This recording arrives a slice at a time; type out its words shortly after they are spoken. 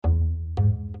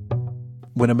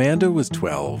When Amanda was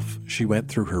 12, she went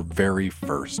through her very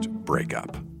first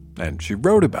breakup, and she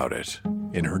wrote about it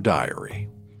in her diary.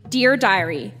 Dear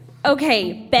Diary,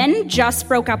 okay, Ben just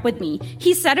broke up with me.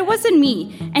 He said it wasn't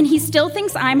me, and he still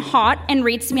thinks I'm hot and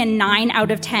rates me a 9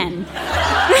 out of 10.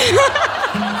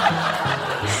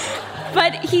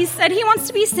 But he said he wants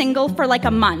to be single for like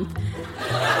a month.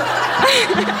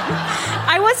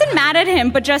 I wasn't mad at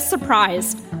him, but just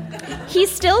surprised. He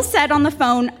still said on the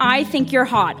phone, I think you're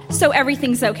hot, so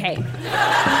everything's okay.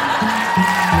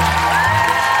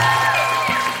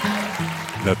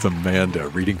 That's Amanda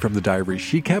reading from the diary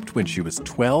she kept when she was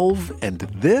 12, and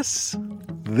this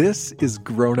is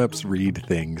Grown Ups Read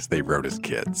Things They Wrote as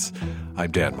Kids.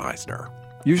 I'm Dan Meisner.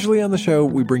 Usually on the show,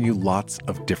 we bring you lots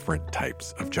of different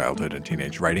types of childhood and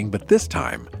teenage writing, but this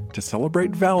time, to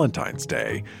celebrate Valentine's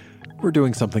Day, we're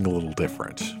doing something a little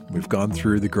different. We've gone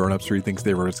through the Grown Ups Read Things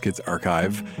They Wrote as Kids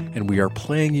archive, and we are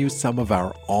playing you some of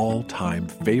our all-time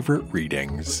favorite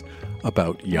readings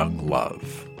about young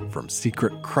love. From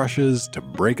secret crushes to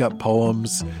breakup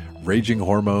poems, raging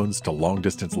hormones to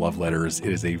long-distance love letters, it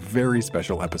is a very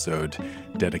special episode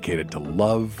dedicated to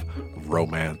love,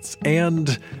 romance,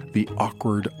 and the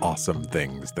awkward, awesome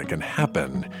things that can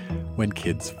happen when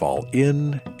kids fall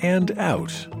in and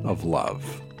out of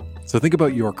love. So think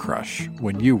about your crush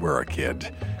when you were a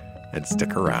kid, and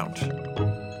stick around.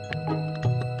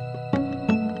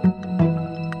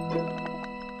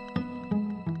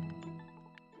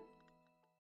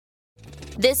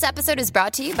 This episode is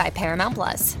brought to you by Paramount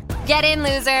Plus. Get in,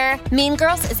 loser! Mean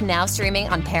Girls is now streaming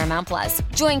on Paramount Plus.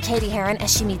 Join Katie Heron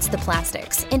as she meets the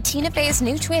plastics in Tina Fey's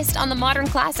new twist on the modern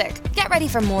classic. Get ready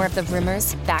for more of the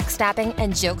rumors, backstabbing,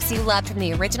 and jokes you loved from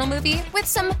the original movie with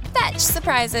some fetch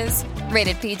surprises.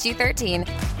 Rated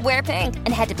PG-13. Wear pink and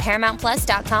head to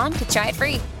ParamountPlus.com to try it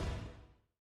free.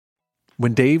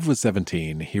 When Dave was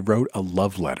 17, he wrote a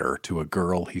love letter to a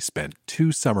girl he spent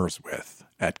 2 summers with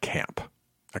at camp.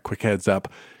 A quick heads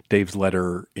up, Dave's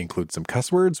letter includes some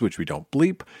cuss words, which we don't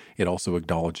bleep. It also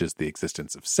acknowledges the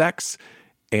existence of sex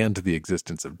and the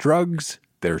existence of drugs.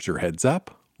 There's your heads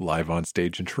up, live on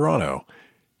stage in Toronto.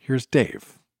 Here's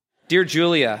Dave. Dear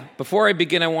Julia, before I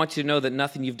begin, I want you to know that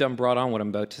nothing you've done brought on what I'm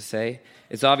about to say.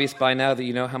 It's obvious by now that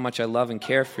you know how much I love and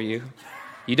care for you.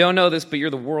 You don't know this, but you're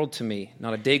the world to me.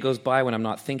 Not a day goes by when I'm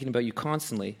not thinking about you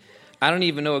constantly. I don't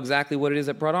even know exactly what it is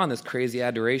that brought on this crazy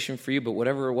adoration for you, but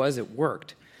whatever it was, it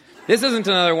worked. This isn't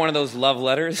another one of those love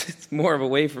letters. It's more of a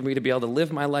way for me to be able to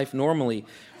live my life normally,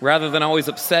 rather than always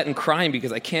upset and crying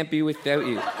because I can't be without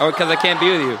you, or because I can't be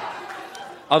with you.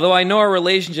 Although I know our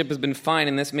relationship has been fine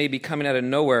and this may be coming out of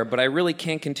nowhere, but I really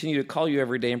can't continue to call you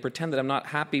every day and pretend that I'm not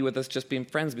happy with us just being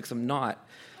friends, because I'm not.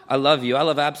 I love you. I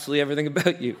love absolutely everything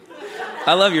about you.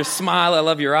 I love your smile. I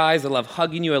love your eyes. I love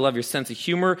hugging you. I love your sense of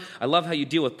humor. I love how you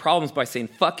deal with problems by saying,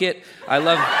 fuck it. I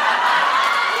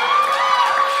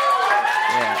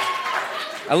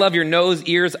love your nose,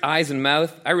 ears, eyes, and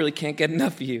mouth. I really can't get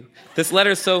enough of you. This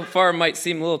letter so far might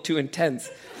seem a little too intense,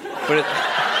 but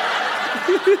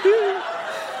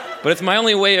it's my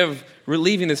only way of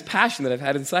relieving this passion that I've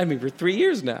had inside me for 3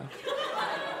 years now.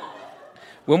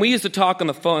 When we used to talk on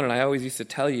the phone, and I always used to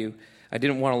tell you I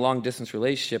didn't want a long-distance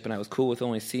relationship and I was cool with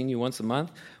only seeing you once a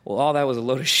month, well, all that was a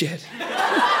load of shit.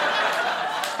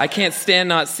 I can't stand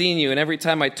not seeing you, and every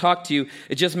time I talk to you,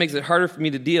 it just makes it harder for me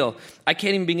to deal. I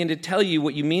can't even begin to tell you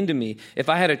what you mean to me. If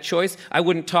I had a choice, I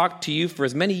wouldn't talk to you for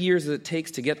as many years as it takes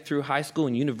to get through high school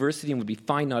and university, and would be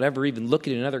fine not ever even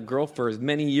looking at another girl for as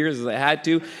many years as I had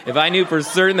to, if I knew for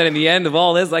certain that in the end of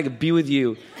all this, I could be with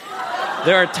you.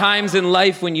 There are times in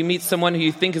life when you meet someone who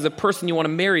you think is a person you want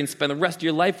to marry and spend the rest of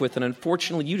your life with, and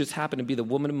unfortunately, you just happen to be the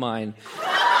woman of mine.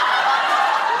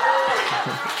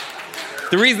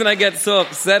 The reason I get so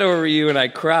upset over you and I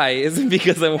cry isn't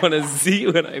because I want to see you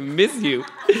and I miss you.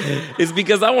 It's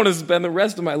because I want to spend the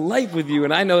rest of my life with you,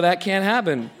 and I know that can't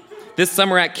happen. This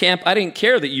summer at camp, I didn't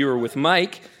care that you were with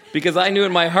Mike, because I knew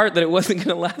in my heart that it wasn't going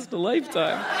to last a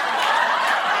lifetime.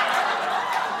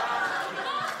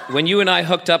 When you and I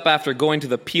hooked up after going to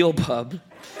the Peel pub,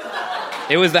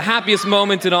 it was the happiest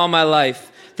moment in all my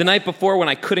life. The night before, when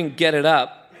I couldn't get it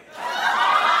up.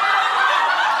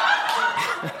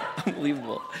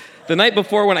 Unbelievable. The night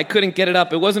before, when I couldn't get it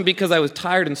up, it wasn't because I was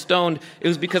tired and stoned. It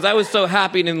was because I was so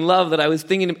happy and in love that I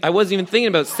wasn't even thinking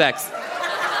about sex.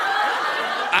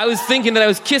 I was thinking that I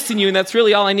was kissing you, and that's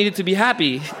really all I needed to be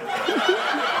happy.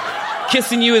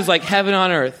 Kissing you is like heaven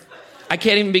on earth. I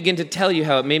can't even begin to tell you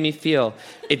how it made me feel.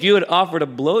 If you had offered a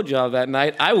blowjob that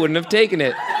night, I wouldn't have taken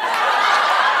it.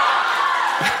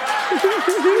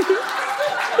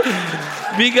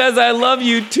 Because I love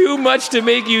you too much to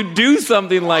make you do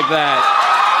something like that.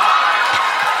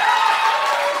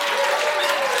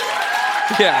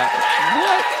 Yeah.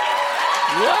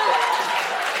 What?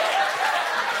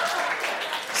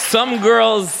 Some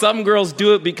girls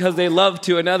do it because they love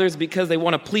to, and others because they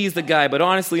want to please the guy. But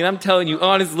honestly, and I'm telling you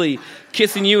honestly,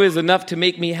 kissing you is enough to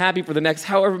make me happy for the next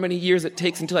however many years it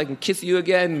takes until I can kiss you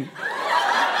again.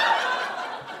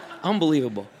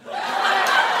 Unbelievable.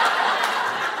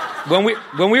 When we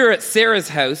were at Sarah's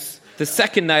house, the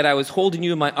second night I was holding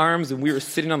you in my arms and we were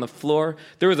sitting on the floor,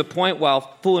 there was a point while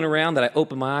fooling around that I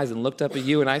opened my eyes and looked up at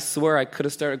you, and I swear I could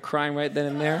have started crying right then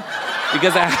and there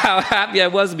because of how happy I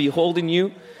was to be holding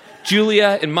you.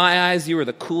 Julia, in my eyes, you were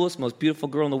the coolest, most beautiful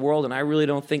girl in the world, and I really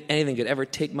don't think anything could ever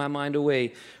take my mind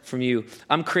away from you.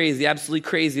 I'm crazy, absolutely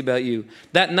crazy about you.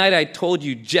 That night I told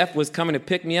you Jeff was coming to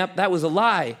pick me up, that was a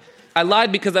lie. I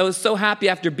lied because I was so happy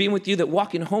after being with you that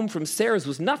walking home from Sarah's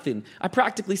was nothing. I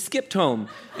practically skipped home.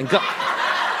 And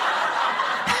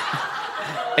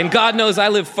God knows I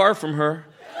live far from her.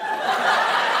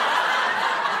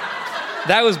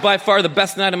 That was by far the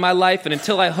best night of my life, and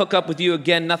until I hook up with you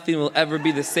again, nothing will ever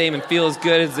be the same and feel as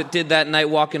good as it did that night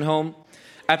walking home.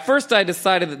 At first, I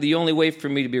decided that the only way for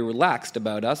me to be relaxed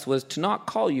about us was to not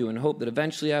call you and hope that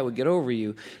eventually I would get over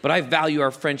you. But I value our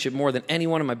friendship more than any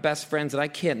one of my best friends, and I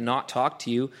can't not talk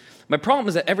to you. My problem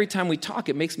is that every time we talk,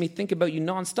 it makes me think about you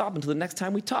nonstop until the next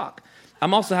time we talk.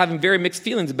 I'm also having very mixed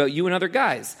feelings about you and other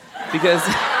guys, because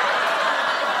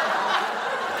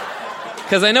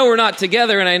I know we're not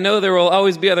together, and I know there will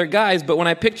always be other guys, but when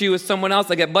I picture you with someone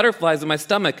else, I get butterflies in my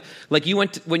stomach. Like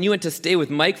when you went to stay with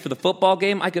Mike for the football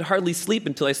game, I could hardly sleep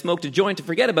until I smoked a joint to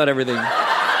forget about everything.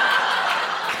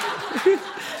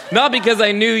 Not because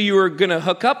I knew you were going to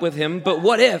hook up with him, but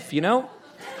what if, you know?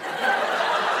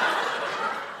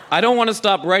 I don't want to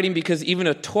stop writing because even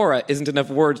a Torah isn't enough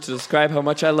words to describe how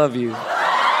much I love you.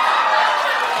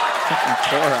 Fucking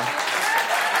Torah.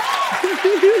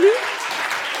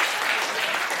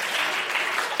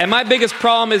 And my biggest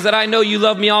problem is that I know you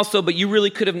love me also, but you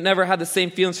really could have never had the same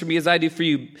feelings for me as I do for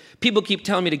you. People keep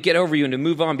telling me to get over you and to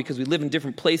move on because we live in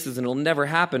different places and it'll never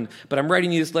happen. But I'm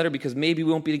writing you this letter because maybe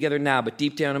we won't be together now, but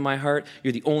deep down in my heart,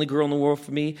 you're the only girl in the world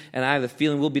for me, and I have the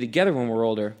feeling we'll be together when we're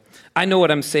older. I know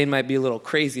what I'm saying might be a little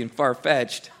crazy and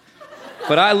far-fetched,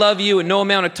 but I love you, and no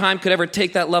amount of time could ever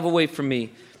take that love away from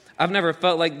me. I've never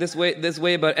felt like this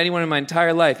way about anyone in my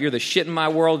entire life. You're the shit in my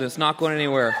world, and it's not going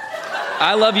anywhere.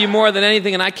 I love you more than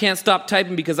anything, and I can't stop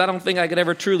typing because I don't think I could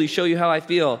ever truly show you how I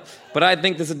feel. But I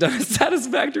think this has done a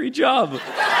satisfactory job.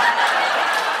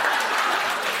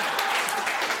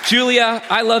 Julia,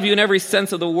 I love you in every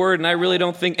sense of the word, and I really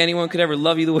don't think anyone could ever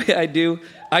love you the way I do.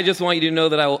 I just want you to know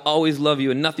that I will always love you,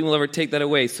 and nothing will ever take that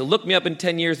away. So look me up in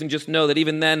 10 years and just know that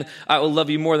even then, I will love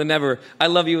you more than ever. I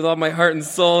love you with all my heart and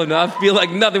soul, and I feel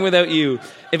like nothing without you.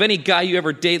 If any guy you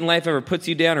ever date in life ever puts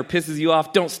you down or pisses you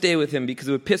off, don't stay with him, because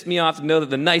it would piss me off to know that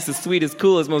the nicest, sweetest,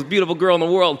 coolest, most beautiful girl in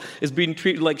the world is being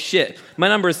treated like shit. My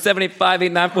number is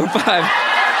 785-8945.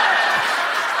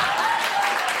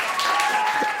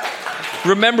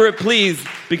 Remember it, please,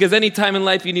 because any time in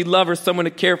life you need love or someone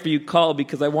to care for you, call,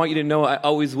 because I want you to know I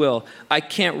always will. I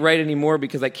can't write anymore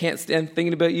because I can't stand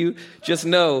thinking about you. Just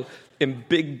know, in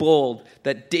big bold,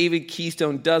 that David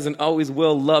Keystone does and always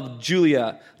will love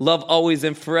Julia. Love always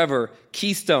and forever.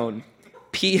 Keystone.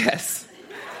 P.S.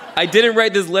 I didn't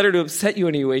write this letter to upset you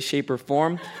in any way, shape, or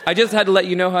form. I just had to let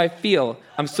you know how I feel.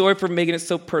 I'm sorry for making it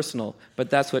so personal,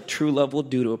 but that's what true love will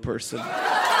do to a person.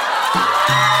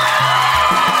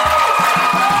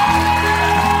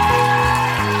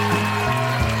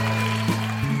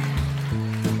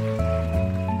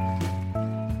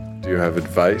 Do you have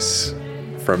advice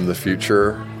from the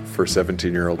future for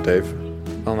 17-year-old Dave?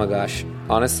 Oh my gosh.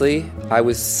 Honestly, I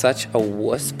was such a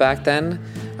wuss back then.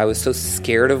 I was so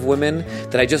scared of women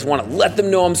that I just want to let them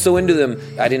know I'm so into them.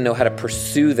 I didn't know how to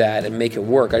pursue that and make it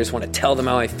work. I just want to tell them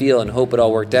how I feel and hope it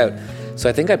all worked out. So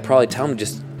I think I'd probably tell them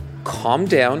just calm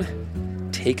down,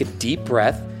 take a deep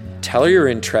breath, tell her you're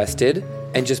interested,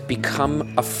 and just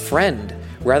become a friend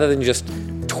rather than just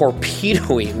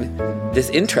torpedoing this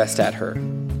interest at her.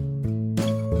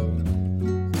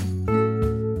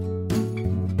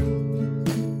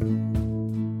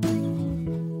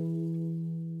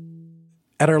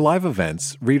 At our live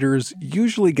events, readers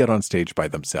usually get on stage by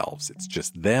themselves. It's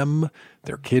just them,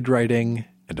 their kid writing,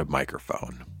 and a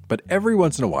microphone. But every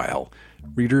once in a while,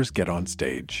 readers get on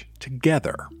stage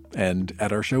together. And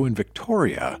at our show in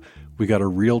Victoria, we got a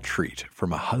real treat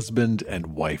from a husband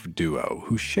and wife duo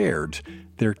who shared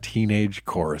their teenage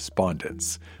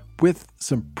correspondence with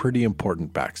some pretty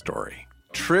important backstory.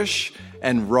 Trish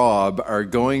and Rob are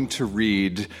going to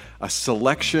read a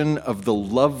selection of the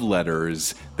love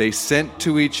letters they sent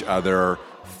to each other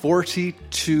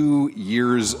 42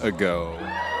 years ago.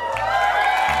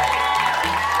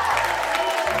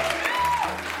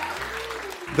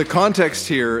 The context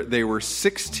here, they were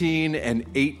 16 and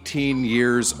 18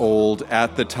 years old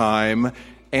at the time,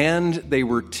 and they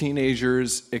were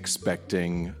teenagers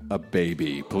expecting a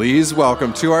baby. Please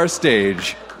welcome to our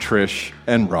stage, Trish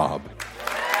and Rob.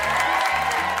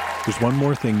 There's one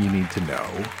more thing you need to know.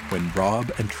 When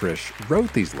Rob and Trish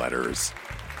wrote these letters,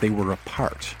 they were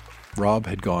apart. Rob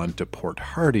had gone to Port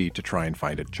Hardy to try and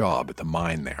find a job at the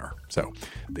mine there. So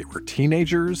they were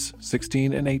teenagers,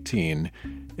 16 and 18,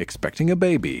 expecting a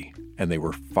baby, and they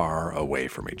were far away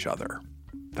from each other.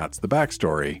 That's the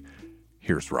backstory.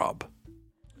 Here's Rob.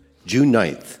 June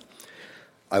 9th.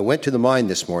 I went to the mine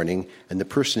this morning, and the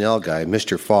personnel guy,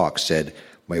 Mr. Fox, said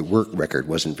my work record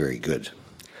wasn't very good.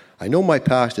 I know my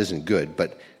past isn't good,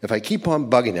 but if I keep on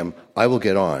bugging him, I will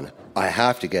get on. I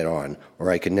have to get on,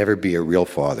 or I can never be a real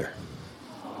father.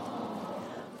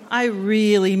 I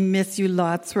really miss you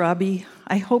lots, Robbie.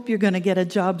 I hope you're going to get a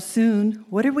job soon.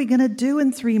 What are we going to do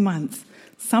in 3 months?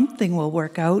 Something will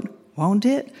work out, won't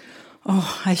it?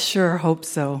 Oh, I sure hope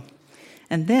so.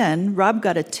 And then Rob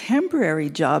got a temporary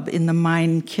job in the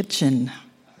mine kitchen.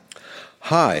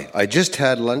 Hi, I just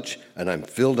had lunch, and I'm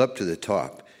filled up to the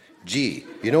top. Gee,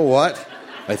 you know what?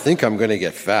 I think I'm going to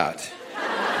get fat.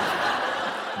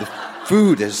 The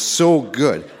food is so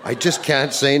good, I just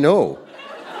can't say no.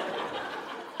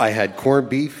 I had corned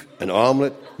beef, an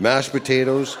omelet, mashed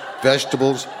potatoes,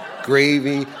 vegetables,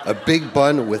 gravy, a big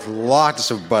bun with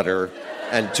lots of butter,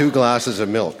 and 2 glasses of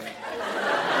milk.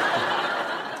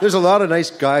 There's a lot of nice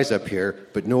guys up here,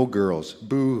 but no girls.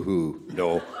 Boo-hoo.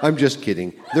 No, I'm just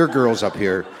kidding. There are girls up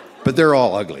here, but they're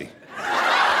all ugly.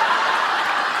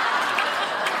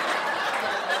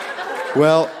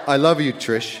 Well, I love you,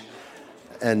 Trish.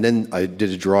 And then I did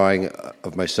a drawing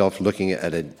of myself looking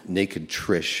at a naked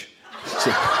Trish.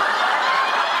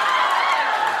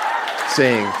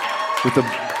 Saying, with the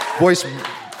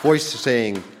voice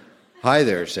saying, "Hi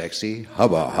there, sexy,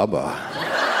 hubba, hubba."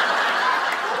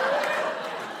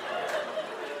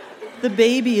 The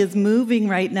baby is moving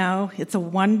right now. It's a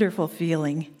wonderful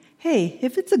feeling. Hey,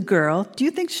 if it's a girl, do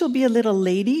you think she'll be a little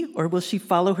lady, or will she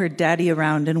follow her daddy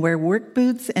around and wear work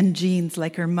boots and jeans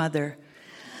like her mother?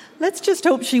 Let's just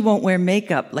hope she won't wear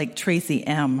makeup like Tracy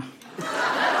M.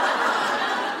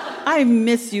 I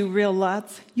miss you real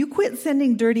lots. You quit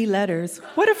sending dirty letters.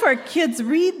 What if our kids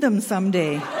read them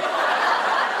someday?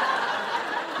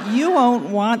 You won't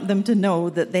want them to know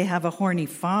that they have a horny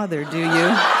father, do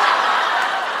you?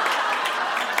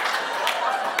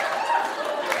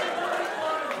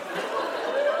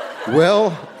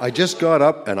 Well, I just got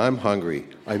up and I'm hungry.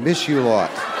 I miss you a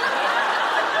lot.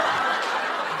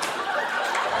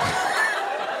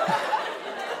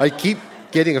 I keep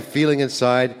getting a feeling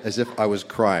inside as if I was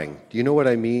crying. Do you know what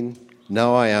I mean?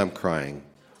 Now I am crying.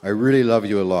 I really love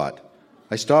you a lot.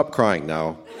 I stopped crying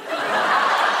now.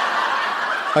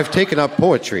 I've taken up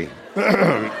poetry.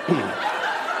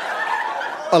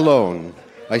 Alone.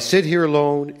 I sit here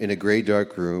alone in a gray,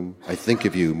 dark room. I think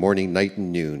of you morning, night,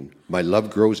 and noon. My love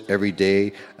grows every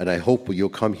day, and I hope you'll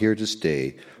come here to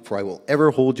stay, for I will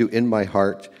ever hold you in my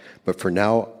heart. But for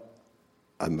now,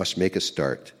 I must make a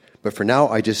start. But for now,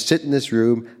 I just sit in this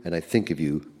room, and I think of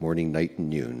you morning, night,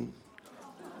 and noon.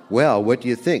 Well, what do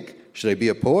you think? Should I be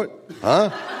a poet?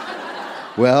 Huh?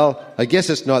 Well, I guess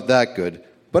it's not that good,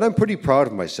 but I'm pretty proud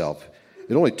of myself.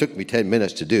 It only took me 10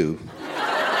 minutes to do.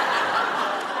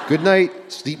 Good night,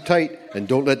 sleep tight, and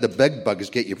don't let the bed bugs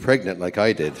get you pregnant like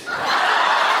I did.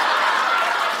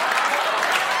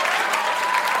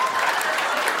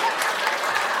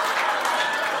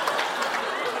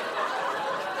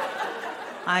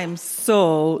 I'm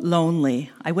so lonely.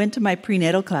 I went to my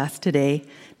prenatal class today.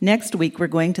 Next week, we're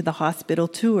going to the hospital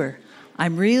tour.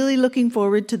 I'm really looking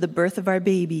forward to the birth of our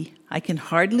baby. I can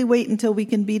hardly wait until we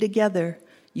can be together.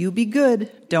 You be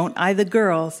good. Don't eye the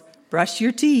girls. Brush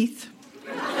your teeth.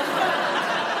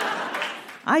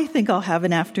 I think I'll have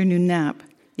an afternoon nap.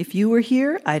 If you were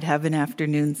here, I'd have an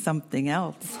afternoon something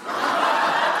else.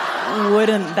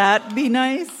 Wouldn't that be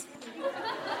nice?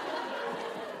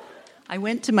 I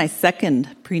went to my second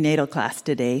prenatal class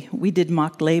today. We did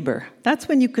mock labor. That's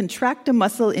when you contract a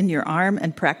muscle in your arm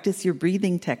and practice your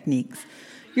breathing techniques.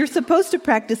 You're supposed to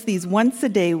practice these once a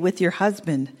day with your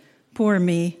husband. Poor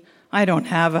me, I don't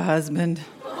have a husband.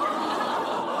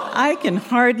 I can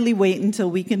hardly wait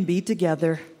until we can be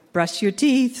together. Brush your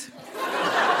teeth.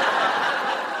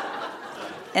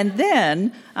 And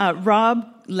then Rob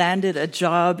landed a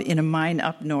job in a mine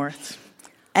up north,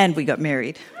 and we got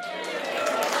married.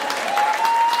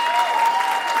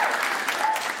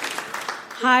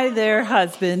 Hi there,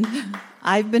 husband.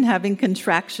 I've been having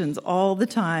contractions all the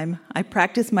time. I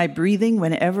practice my breathing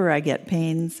whenever I get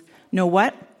pains. Know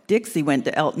what? Dixie went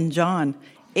to Elton John.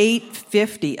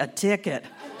 $8.50 a ticket.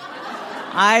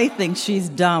 I think she's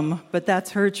dumb, but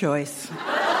that's her choice.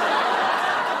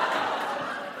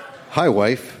 Hi,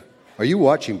 wife. Are you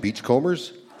watching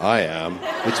Beachcombers? I am.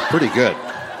 It's pretty good.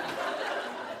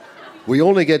 We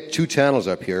only get 2 channels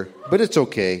up here, but it's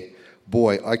okay.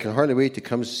 Boy, I can hardly wait to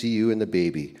come see you and the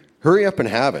baby. Hurry up and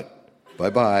have it.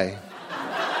 Bye-bye.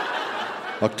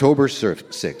 October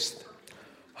 6th.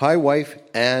 Hi, wife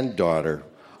and daughter.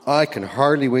 I can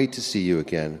hardly wait to see you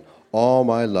again. All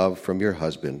my love from your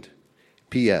husband.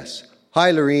 P.S.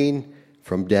 Hi, Lorene,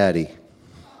 from Daddy.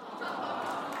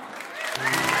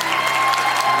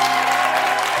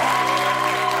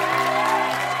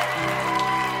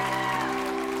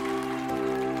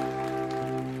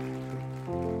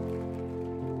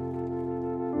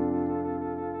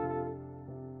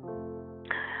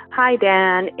 Hi,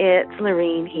 Dan. It's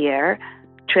Lorene here,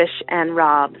 Trish and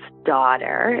Rob's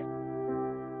daughter.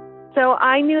 So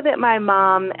I knew that my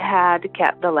mom had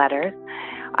kept the letters.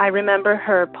 I remember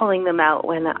her pulling them out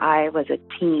when I was a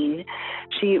teen.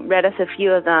 She read us a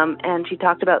few of them, and she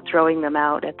talked about throwing them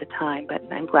out at the time, but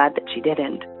I'm glad that she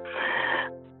didn't.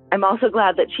 I'm also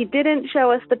glad that she didn't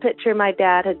show us the picture my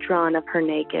dad had drawn of her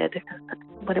naked.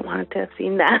 I wouldn't want to have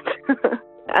seen that,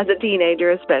 as a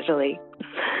teenager especially.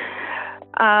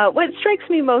 What strikes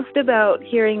me most about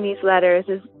hearing these letters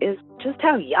is just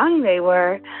how young they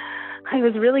were. I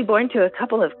was really born to a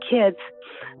couple of kids,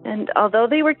 and although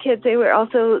they were kids, they were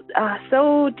also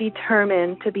so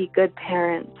determined to be good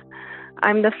parents.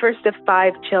 I'm the first of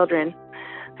 5 children.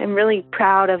 I'm really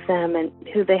proud of them and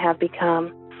who they have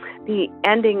become. The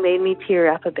ending made me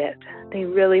tear up a bit. They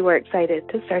really were excited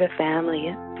to start a family,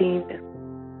 it seemed.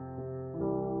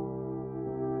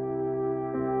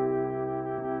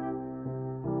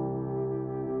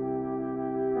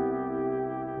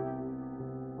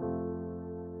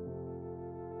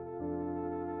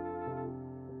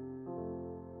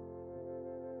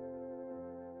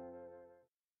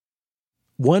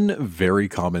 One very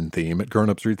common theme at Grown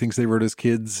Ups Read Things They Wrote as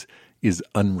Kids is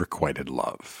unrequited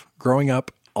love. Growing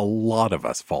up, a lot of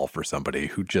us fall for somebody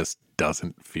who just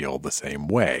doesn't feel the same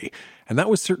way. And that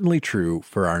was certainly true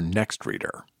for our next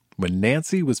reader. When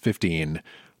Nancy was 15,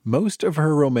 most of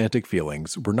her romantic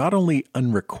feelings were not only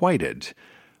unrequited,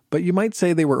 but you might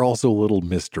say they were also a little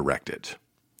misdirected.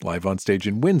 Live on stage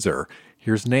in Windsor,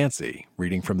 here's Nancy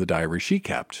reading from the diary she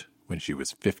kept when she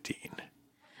was 15.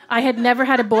 I had never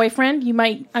had a boyfriend. You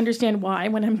might understand why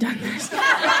when I'm done this. And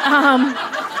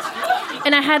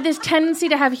I had this tendency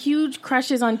to have huge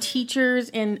crushes on teachers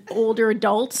and older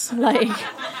adults, like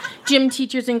gym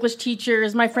teachers, English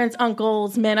teachers, my friends'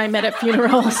 uncles, men I met at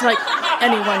funerals, like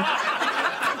anyone.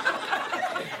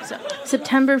 So,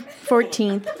 September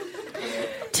 14th.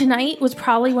 Tonight was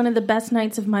probably one of the best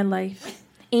nights of my life.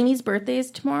 Amy's birthday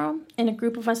is tomorrow, and a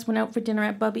group of us went out for dinner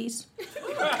at Bubby's.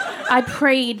 I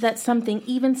prayed that something,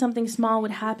 even something small,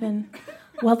 would happen.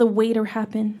 Well, the waiter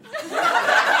happened.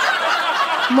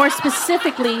 More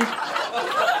specifically,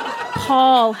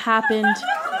 Paul happened.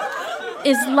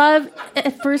 Is love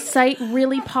at first sight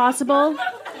really possible?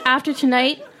 After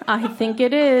tonight, I think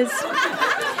it is.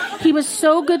 He was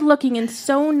so good looking and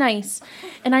so nice.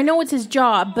 And I know it's his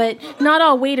job, but not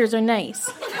all waiters are nice.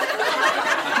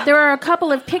 There are a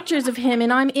couple of pictures of him,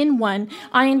 and I'm in one.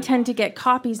 I intend to get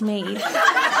copies made.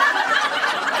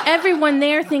 Everyone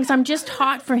there thinks I'm just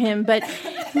hot for him, but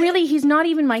really, he's not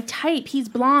even my type. He's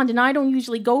blonde, and I don't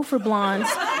usually go for blondes.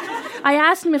 I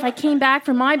asked him if I came back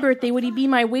for my birthday, would he be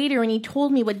my waiter, and he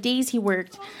told me what days he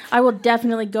worked. I will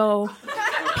definitely go.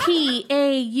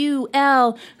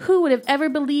 P-A-U-L. Who would have ever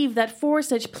believed that 4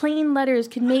 such plain letters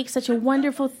could make such a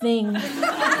wonderful thing?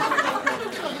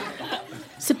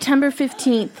 September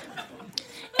 15th.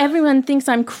 Everyone thinks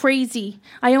I'm crazy.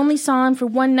 I only saw him for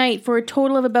one night for a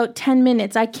total of about 10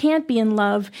 minutes. I can't be in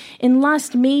love. In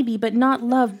lust, maybe, but not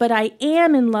love. But I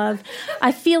am in love.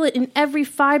 I feel it in every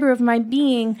fiber of my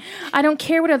being. I don't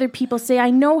care what other people say. I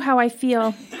know how I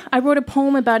feel. I wrote a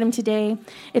poem about him today.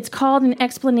 It's called An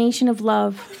Explanation of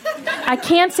Love. I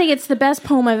can't say it's the best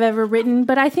poem I've ever written,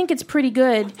 but I think it's pretty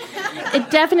good. It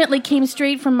definitely came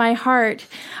straight from my heart.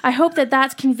 I hope that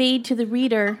that's conveyed to the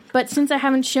reader, but since I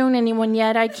haven't shown anyone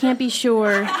yet, I can't be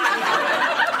sure.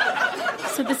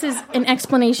 So this is An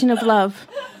Explanation of Love.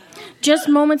 Just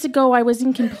moments ago, I was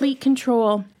in complete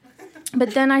control,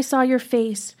 but then I saw your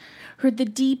face, heard the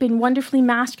deep and wonderfully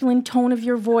masculine tone of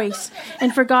your voice,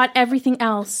 and forgot everything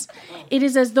else. It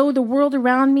is as though the world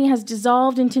around me has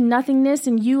dissolved into nothingness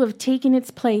and you have taken its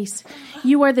place.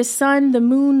 You are the sun, the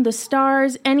moon, the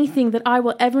stars, anything that I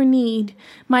will ever need.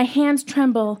 My hands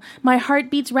tremble. My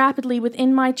heart beats rapidly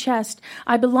within my chest.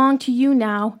 I belong to you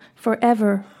now,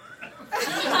 forever.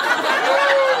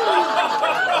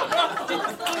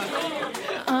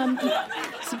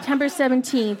 September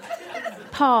 17th.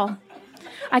 Paul.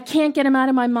 I can't get him out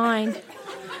of my mind.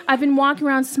 I've been walking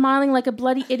around smiling like a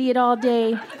bloody idiot all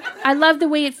day. I love the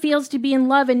way it feels to be in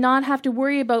love and not have to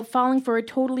worry about falling for a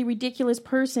totally ridiculous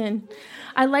person.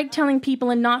 I like telling people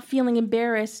and not feeling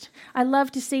embarrassed. I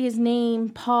love to say his name,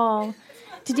 Paul.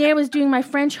 Today I was doing my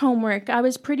French homework. I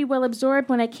was pretty well absorbed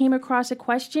when I came across a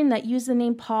question that used the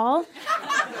name Paul.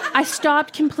 I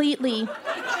stopped completely,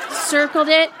 circled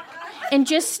it, and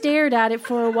just stared at it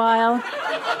for a while.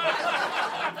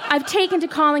 I've taken to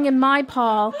calling him my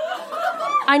Paul.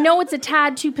 I know it's a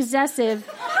tad too possessive,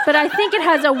 but I think it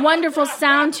has a wonderful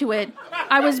sound to it.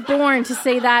 I was born to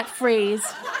say that phrase.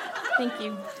 Thank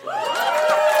you.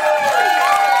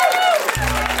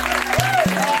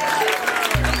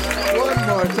 One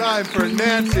more time for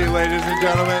Nancy, ladies and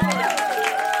gentlemen.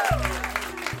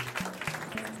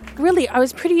 Really, I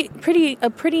was a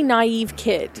pretty naive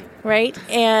kid, right?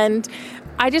 And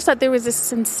I just thought there was a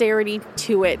sincerity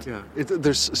to it. Yeah,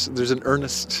 there's an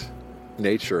earnest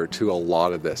nature to a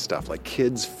lot of this stuff. Like,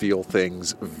 kids feel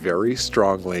things very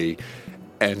strongly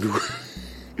and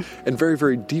and very,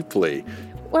 very deeply.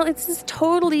 Well, it's this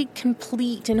totally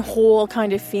complete and whole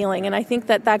kind of feeling, and I think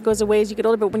that goes away as you get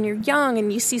older. But when you're young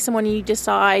and you see someone and you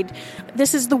decide,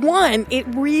 this is the one, it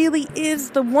really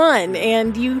is the one,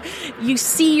 and you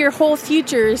see your whole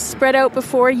future spread out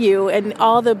before you and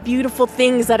all the beautiful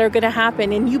things that are going to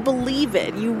happen, and you believe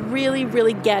it. You really,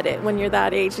 really get it when you're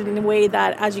that age, in a way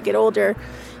that as you get older,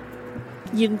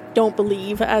 you don't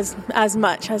believe as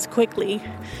much, as quickly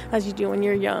as you do when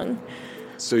you're young.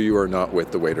 So you are not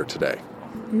with the waiter today?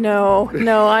 No,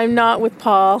 I'm not with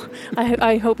Paul.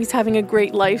 I hope he's having a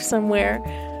great life somewhere.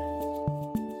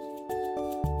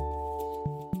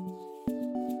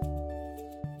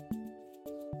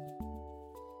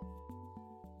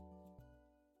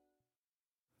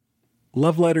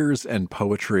 Love letters and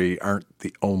poetry aren't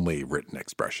the only written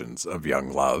expressions of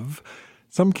young love.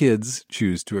 Some kids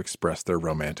choose to express their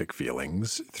romantic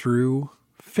feelings through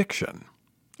fiction.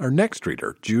 Our next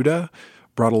reader, Judah,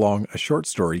 brought along a short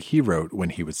story he wrote when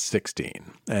he was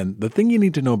 16. And the thing you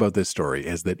need to know about this story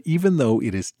is that even though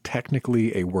it is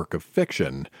technically a work of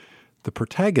fiction, the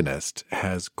protagonist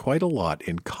has quite a lot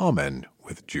in common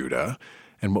with Judah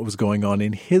and what was going on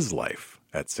in his life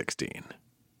at 16.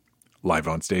 Live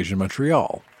on stage in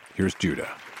Montreal, here's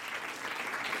Judah.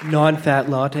 Non-fat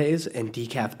lattes and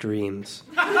decaf dreams.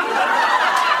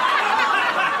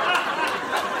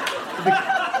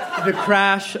 The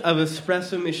crash of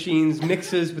espresso machines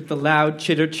mixes with the loud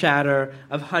chitter-chatter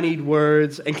of honeyed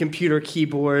words and computer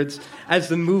keyboards as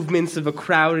the movements of a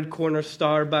crowded corner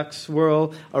Starbucks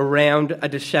swirl around a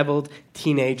disheveled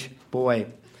teenage boy.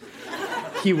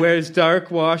 He wears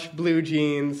dark washed blue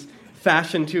jeans,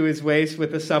 fashioned to his waist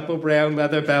with a supple brown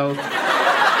leather belt,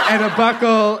 and a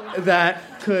buckle that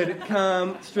could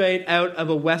come straight out of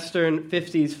a Western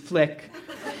 50s flick.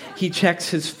 He checks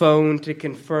his phone to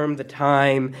confirm the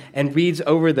time and reads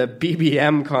over the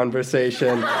BBM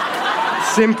conversation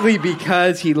simply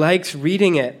because he likes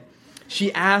reading it.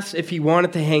 She asked if he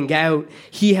wanted to hang out.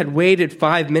 He had waited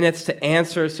 5 minutes to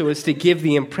answer so as to give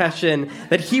the impression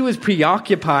that he was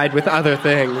preoccupied with other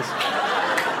things.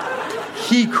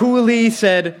 He coolly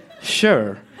said,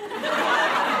 "Sure."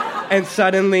 And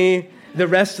suddenly, the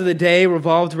rest of the day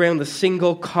revolved around the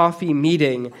single coffee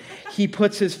meeting. He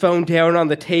puts his phone down on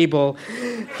the table.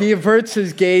 He averts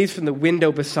his gaze from the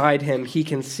window beside him. He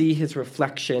can see his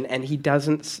reflection, and he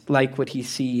doesn't like what he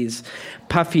sees.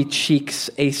 Puffy cheeks,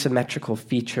 asymmetrical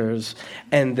features,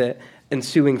 and the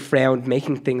ensuing frown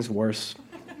making things worse.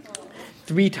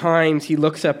 3 times he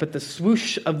looks up at the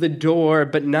swoosh of the door,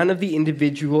 but none of the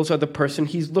individuals are the person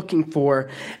he's looking for.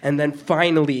 And then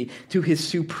finally, to his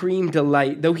supreme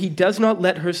delight, though he does not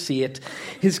let her see it,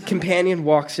 his companion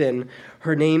walks in.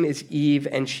 Her name is Eve,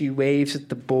 and she waves at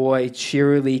the boy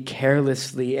cheerily,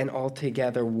 carelessly, and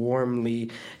altogether warmly.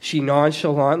 She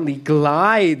nonchalantly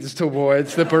glides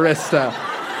towards the barista.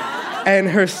 And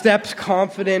her steps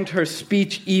confident, her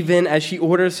speech even, as she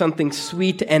orders something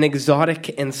sweet and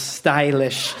exotic and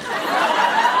stylish.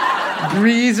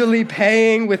 Breezily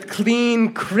paying with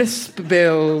clean, crisp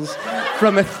bills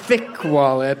from a thick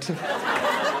wallet.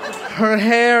 Her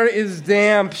hair is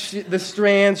damp, the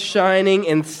strands shining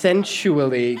and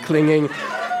sensually clinging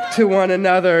to one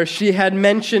another. She had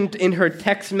mentioned in her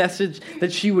text message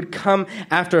that she would come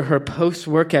after her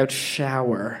post-workout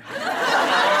shower.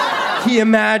 He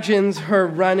imagines her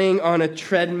running on a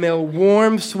treadmill,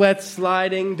 warm sweat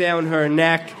sliding down her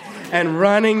neck and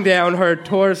running down her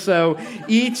torso,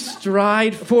 each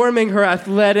stride forming her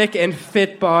athletic and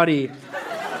fit body.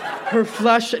 Her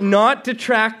flush not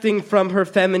detracting from her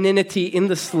femininity in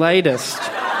the slightest.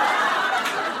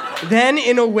 Then,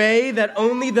 in a way that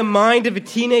only the mind of a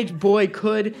teenage boy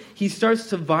could, he starts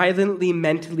to violently,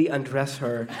 mentally undress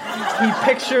her. He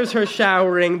pictures her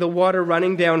showering, the water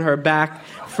running down her back,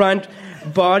 front,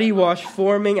 body wash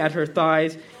forming at her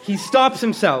thighs. He stops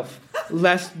himself,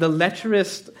 lest the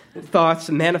lecherous thoughts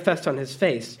manifest on his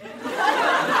face.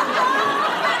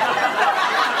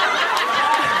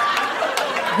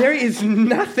 There is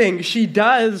nothing she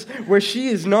does where she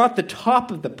is not the top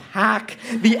of the pack,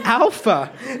 the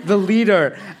alpha, the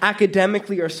leader.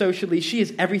 Academically or socially, she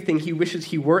is everything he wishes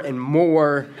he were and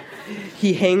more.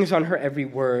 He hangs on her every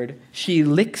word. She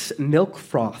licks milk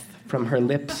froth from her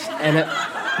lips, and it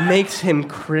makes him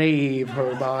crave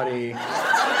her body.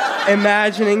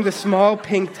 Imagining the small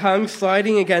pink tongue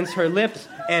sliding against her lips,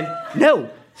 and no,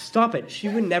 stop it. She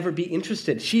would never be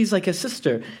interested. She's like a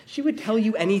sister. She would tell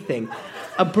you anything.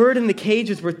 A bird in the cage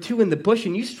is worth two in the bush,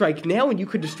 and you strike now and you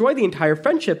could destroy the entire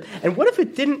friendship. And what if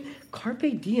it didn't?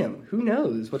 Carpe diem. Who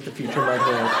knows what the future might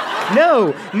hold?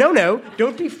 No.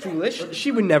 Don't be foolish.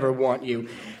 She would never want you.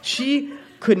 She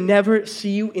could never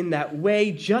see you in that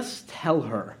way. Just tell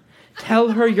her.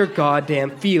 Tell her your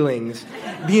goddamn feelings.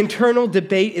 The internal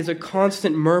debate is a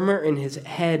constant murmur in his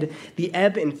head, the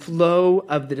ebb and flow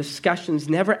of the discussions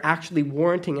never actually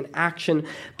warranting an action,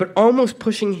 but almost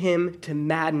pushing him to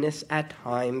madness at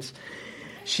times.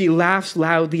 She laughs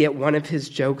loudly at one of his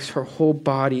jokes. Her whole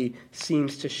body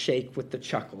seems to shake with the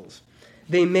chuckles.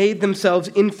 They made themselves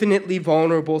infinitely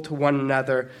vulnerable to one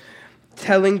another,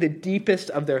 telling the deepest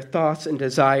of their thoughts and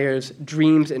desires,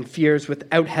 dreams and fears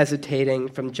without hesitating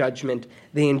from judgment.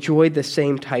 They enjoyed the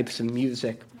same types of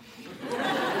music.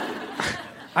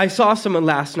 I saw someone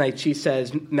last night, she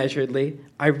says measuredly.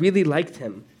 I really liked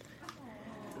him.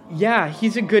 Yeah,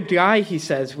 he's a good guy, he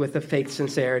says with a fake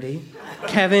sincerity.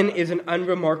 Kevin is an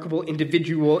unremarkable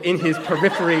individual in his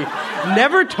periphery.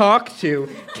 Never talked to.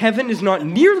 Kevin is not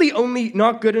nearly only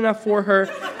not good enough for her,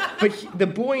 but the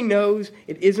boy knows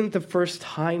it isn't the first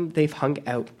time they've hung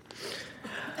out.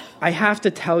 I have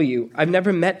to tell you, I've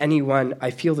never met anyone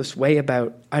I feel this way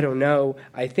about. I don't know.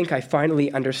 I think I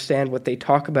finally understand what they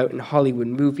talk about in Hollywood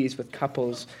movies with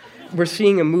couples. We're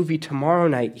seeing a movie tomorrow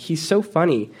night. He's so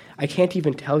funny. I can't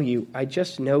even tell you. I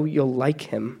just know you'll like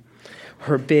him.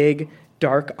 Her big,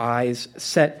 dark eyes,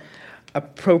 set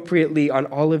appropriately on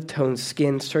olive-toned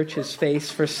skin, search his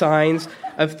face for signs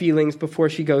of feelings before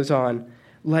she goes on.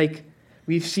 Like,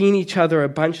 we've seen each other a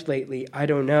bunch lately. I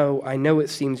don't know. I know it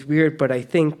seems weird, but I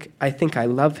think I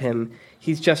love him.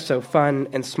 He's just so fun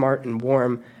and smart and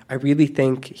warm. I really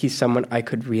think he's someone I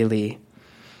could really...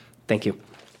 Thank you.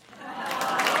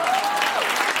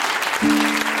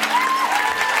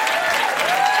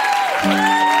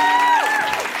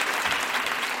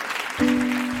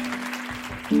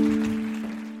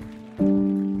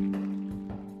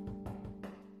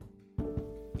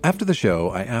 After the show,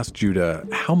 I asked Judah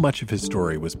how much of his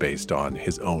story was based on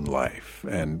his own life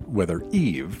and whether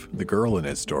Eve, the girl in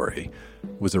his story,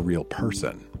 was a real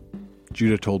person.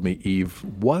 Judah told me Eve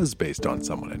was based on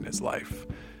someone in his life,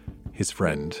 his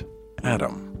friend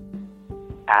Adam.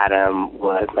 Adam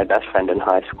was my best friend in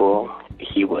high school.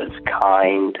 He was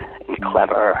kind and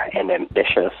clever and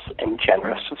ambitious and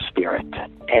generous of spirit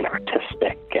and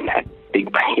artistic and had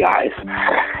big pretty eyes.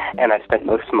 And I spent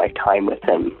most of my time with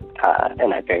him,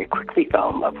 and I very quickly fell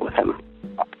in love with him.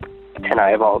 And I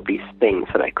have all these things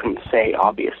that I couldn't say,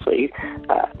 obviously,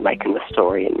 like in the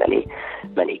story, and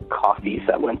many coffees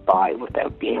that went by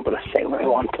without being able to say what I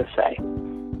wanted to say.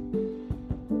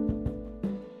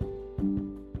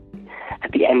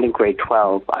 At the end of grade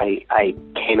 12, I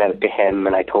came out to him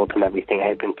and I told him everything I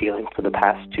had been feeling for the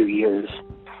past 2 years.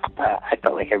 I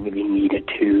felt like I really needed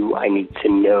to. I needed to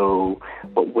know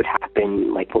what would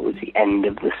happen, like what was the end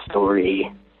of the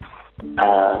story.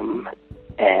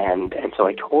 And so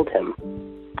I told him.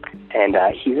 And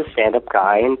he's a stand-up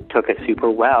guy and took it super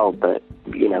well, but,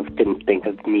 didn't think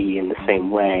of me in the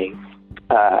same way.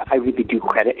 I really do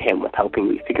credit him with helping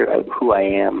me figure out who I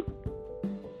am.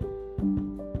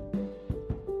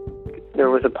 There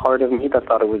was a part of me that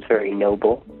thought it was very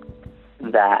noble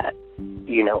that,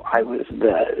 I was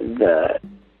the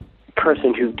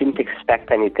person who didn't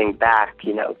expect anything back.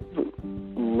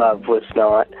 Love was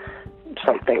not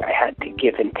something I had to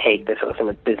give and take. This wasn't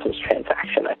a business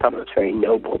transaction. I thought it was very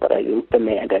noble that I didn't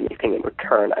demand anything in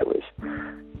return.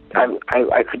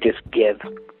 I could just give.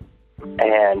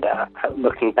 And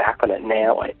looking back on it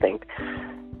now, I think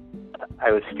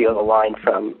I would steal the line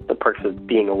from The Perks of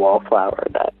Being a Wallflower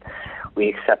that we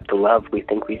accept the love we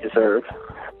think we deserve,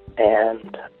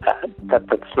 and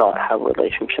that's not how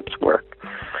relationships work.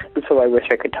 And so I wish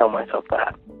I could tell myself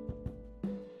that.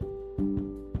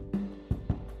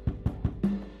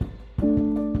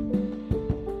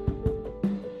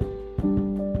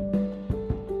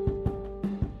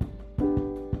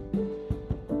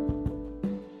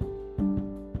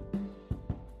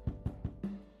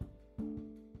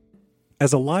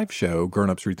 As a live show,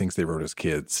 Grown Ups Read Things They Wrote as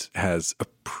Kids has a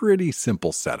pretty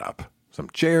simple setup.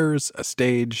 Some chairs, a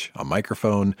stage, a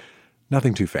microphone,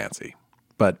 nothing too fancy.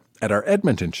 But at our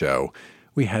Edmonton show,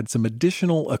 we had some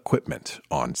additional equipment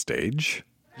on stage.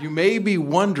 You may be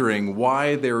wondering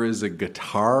why there is a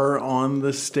guitar on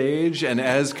the stage, and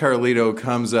as Carlito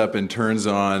comes up and turns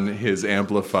on his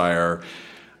amplifier,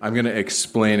 I'm going to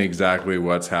explain exactly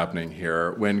what's happening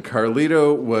here. When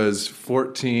Carlito was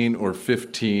 14 or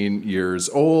 15 years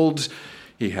old,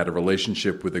 he had a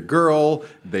relationship with a girl.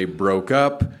 They broke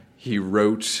up. He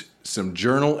wrote some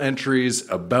journal entries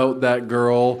about that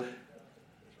girl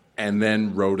and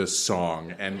then wrote a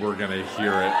song, and we're going to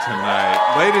hear it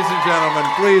tonight. Ladies and gentlemen,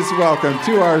 please welcome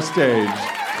to our stage,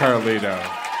 Carlito.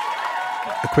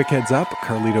 A quick heads up,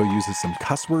 Carlito uses some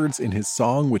cuss words in his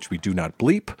song, which we do not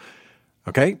bleep.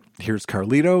 Okay, here's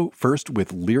Carlito, first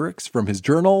with lyrics from his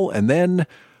journal, and then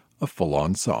a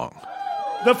full-on song.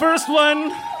 The first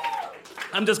one,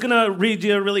 I'm just going to read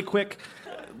you really quick.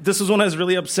 This was when I was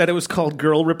really upset. It was called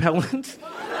Girl Repellent.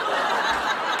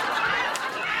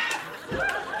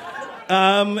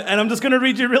 And I'm just going to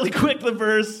read you really quick the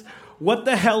verse. What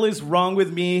the hell is wrong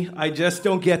with me? I just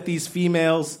don't get these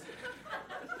females.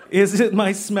 Is it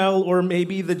my smell or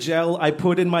maybe the gel I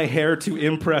put in my hair to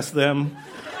impress them?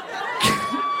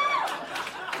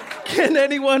 Can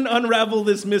anyone unravel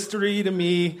this mystery to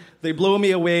me? They blow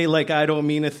me away like I don't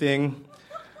mean a thing.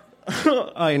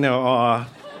 I know, aw.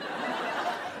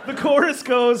 The chorus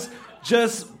goes,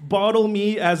 just bottle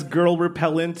me as girl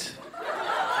repellent.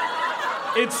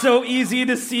 It's so easy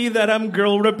to see that I'm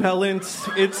girl repellent.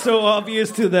 It's so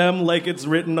obvious to them like it's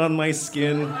written on my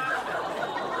skin.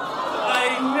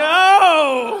 I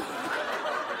know!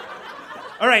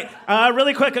 All right,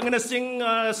 really quick, I'm going to sing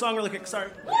a song really quick. Sorry.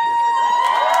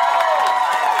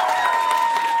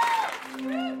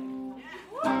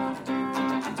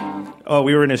 Oh,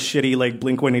 we were in a shitty,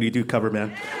 Blink-182 cover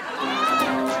band.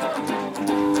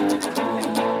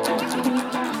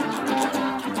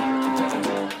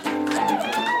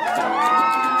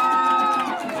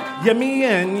 Yeah, me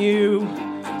and you,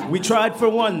 we tried for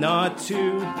one, not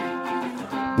two.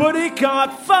 But it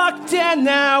got fucked and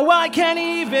now I can't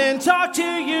even talk to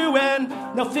you. And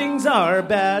now things are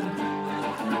bad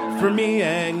for me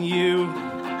and you.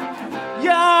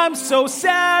 Yeah, I'm so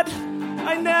sad.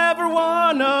 I never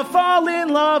wanna fall in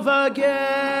love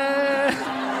again.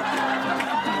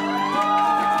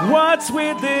 What's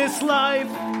with this life?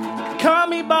 Caught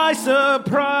me by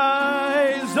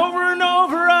surprise over and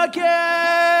over again.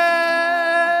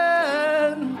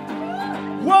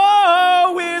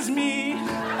 Woe is me.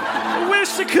 I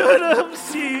wish I could have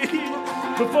seen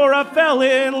before I fell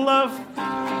in love.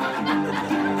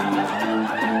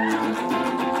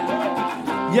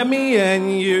 Yeah, me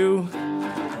and you.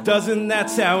 Doesn't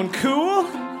that sound cool?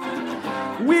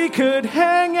 We could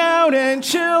hang out and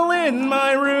chill in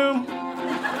my room.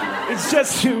 It's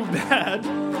just too bad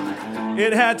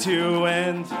it had to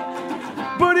end.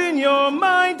 But in your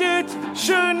mind it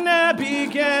shouldn't have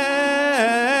began.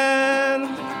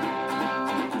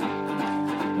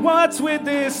 What's with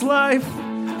this life?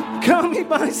 Caught me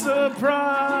by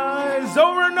surprise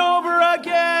over and over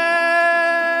again.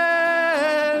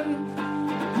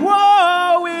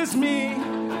 Woe is me.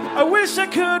 I wish I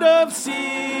could have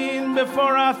seen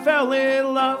before I fell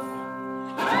in love.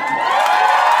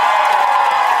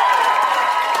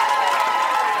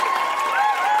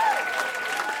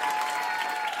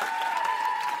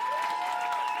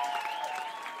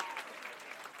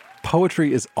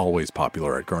 Poetry is always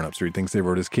popular at Grown Ups Read Things They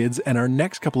Wrote as Kids, and our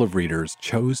next couple of readers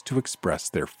chose to express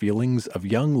their feelings of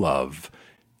young love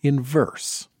in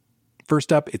verse.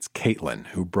 First up, it's Caitlin,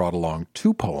 who brought along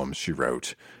 2 poems she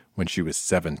wrote when she was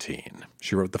 17.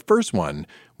 She wrote the first one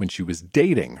when she was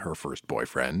dating her first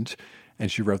boyfriend,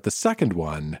 and she wrote the second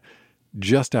one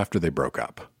just after they broke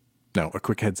up. Now, a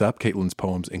quick heads up, Caitlin's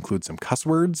poems include some cuss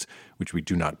words, which we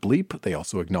do not bleep. They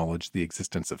also acknowledge the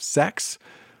existence of sex.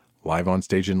 Live on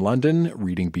stage in London,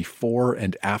 reading before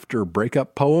and after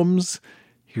breakup poems,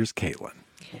 here's Caitlin.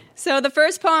 So the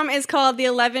first poem is called The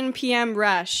 11 p.m.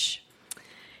 Rush.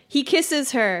 He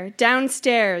kisses her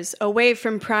downstairs, away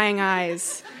from prying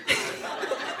eyes.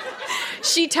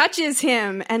 She touches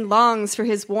him and longs for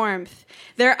his warmth.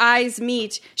 Their eyes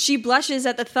meet. She blushes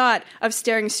at the thought of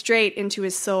staring straight into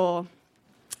his soul.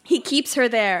 He keeps her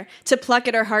there to pluck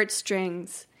at her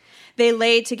heartstrings. They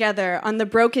lay together on the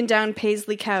broken-down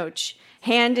Paisley couch,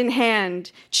 hand in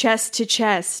hand, chest to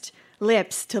chest,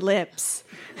 lips to lips.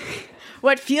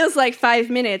 What feels like 5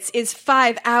 minutes is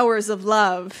 5 hours of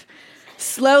love.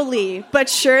 Slowly but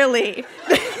surely,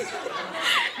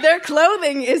 their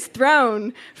clothing is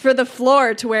thrown for the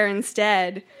floor to wear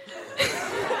instead.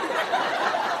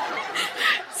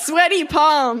 Sweaty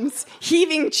palms,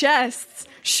 heaving chests,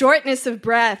 shortness of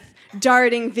breath,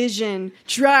 darting vision,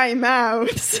 dry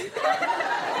mouths.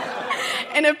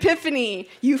 An epiphany,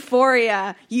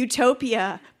 euphoria,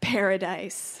 utopia,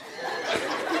 paradise.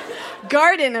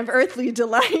 Garden of earthly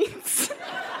delights.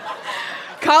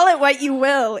 Call it what you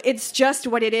will, it's just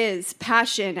what it is,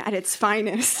 passion at its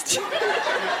finest.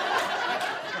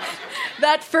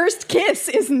 That first kiss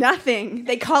is nothing.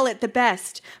 They call it the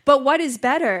best. But what is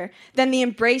better than the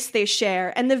embrace they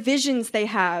share and the visions they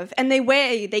have and the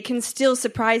way they can still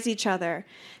surprise each other?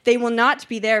 They will not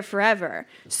be there forever.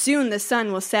 Soon the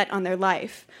sun will set on their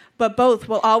life. But both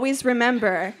will always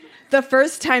remember the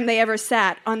first time they ever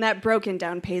sat on that broken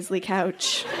down Paisley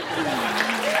couch.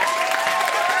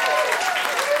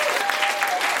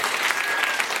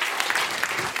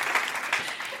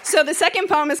 So the second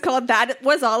poem is called That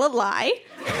Was All a Lie.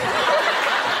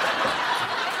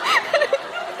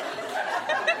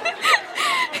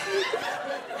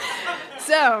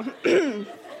 So,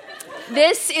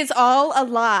 this is all a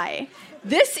lie.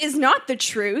 This is not the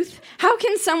truth. How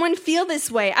can someone feel this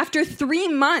way after 3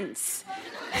 months?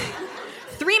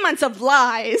 3 months of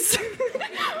lies.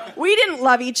 We didn't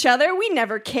love each other. We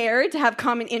never cared to have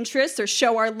common interests or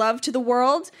show our love to the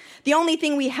world. The only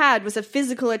thing we had was a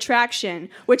physical attraction,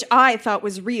 which I thought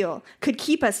was real, could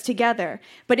keep us together.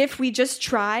 But if we just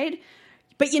tried...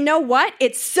 But you know what?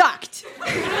 It sucked.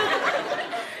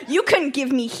 You couldn't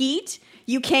give me heat.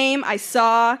 You came, I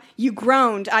saw. You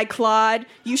groaned, I clawed.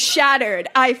 You shattered,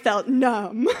 I felt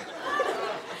numb.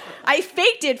 I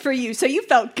faked it for you, so you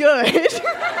felt good.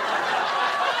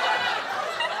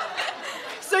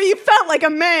 So you felt like a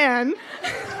man.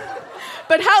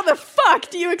 But how the fuck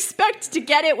do you expect to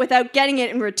get it without getting it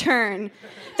in return?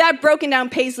 That broken down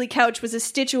Paisley couch was a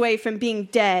stitch away from being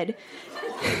dead.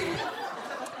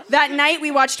 That night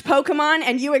we watched Pokemon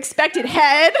and you expected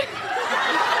head.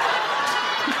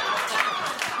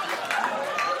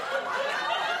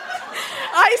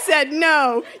 I said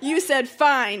no. You said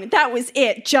fine. That was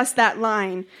it, just that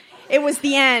line. It was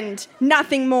the end,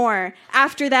 nothing more.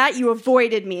 After that, you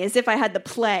avoided me as if I had the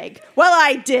plague. Well,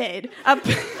 I did.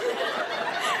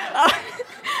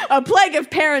 A plague of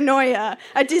paranoia,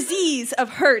 a disease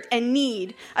of hurt and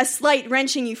need, a slight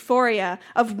wrenching euphoria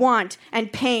of want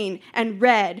and pain and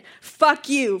red. Fuck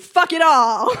you, fuck it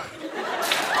all.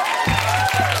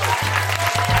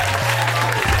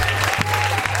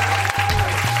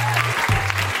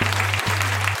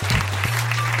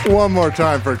 One more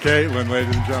time for Caitlin,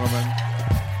 ladies and gentlemen.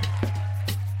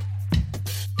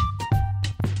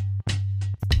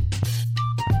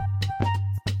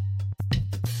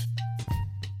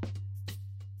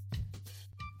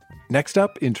 Next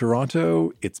up in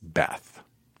Toronto, it's Beth.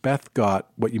 Beth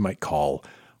got what you might call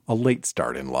a late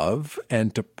start in love,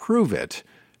 and to prove it,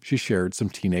 she shared some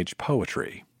teenage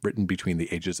poetry written between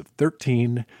the ages of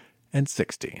 13 and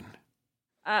 16.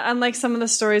 Unlike some of the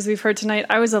stories we've heard tonight,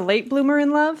 I was a late bloomer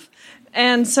in love.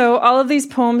 And so all of these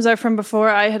poems are from before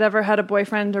I had ever had a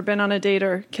boyfriend or been on a date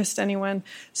or kissed anyone.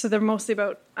 So they're mostly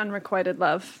about unrequited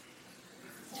love.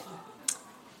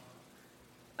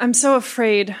 I'm so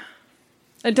afraid.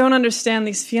 I don't understand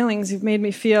these feelings you've made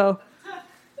me feel.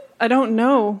 I don't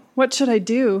know. What should I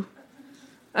do?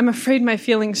 I'm afraid my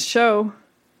feelings show.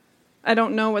 I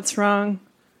don't know what's wrong,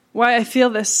 why I feel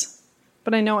this,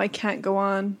 but I know I can't go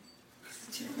on.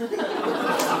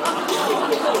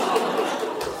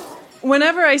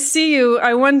 Whenever I see you,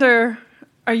 I wonder,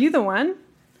 are you the one?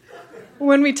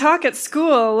 When we talk at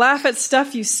school, laugh at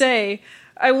stuff you say,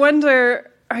 I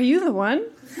wonder, are you the one?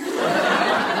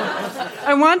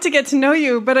 I want to get to know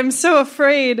you, but I'm so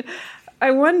afraid.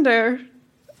 I wonder,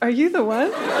 are you the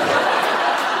one?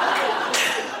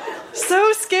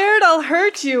 So scared I'll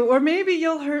hurt you, or maybe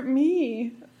you'll hurt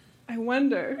me. I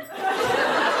wonder.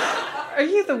 Are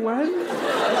you the one?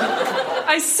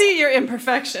 I see your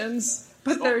imperfections,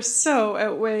 but they're so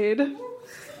outweighed.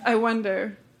 I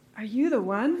wonder, are you the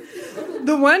one?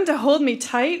 The one to hold me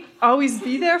tight, always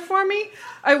be there for me?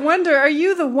 I wonder, are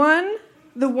you the one?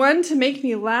 The one to make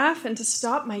me laugh and to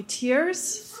stop my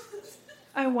tears?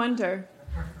 I wonder,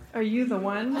 are you the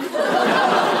one?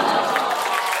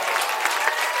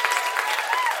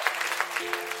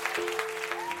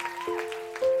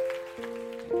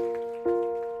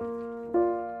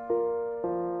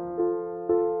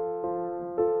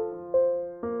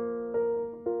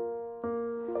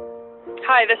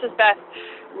 Hi, this is Beth,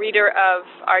 reader of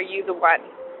Are You the One?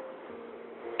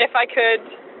 If I could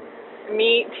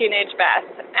meet teenage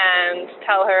Beth and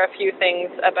tell her a few things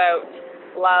about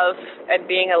love and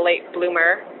being a late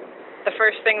bloomer, the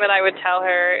first thing that I would tell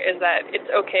her is that it's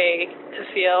okay to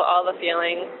feel all the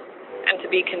feelings and to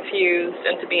be confused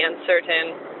and to be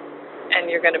uncertain, and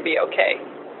you're going to be okay.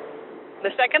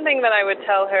 The second thing that I would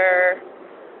tell her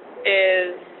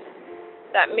is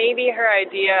that maybe her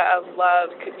idea of love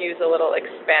could use a little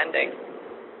expanding.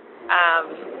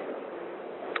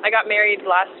 I got married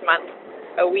last month,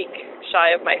 a week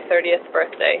shy of my 30th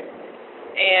birthday,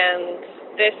 and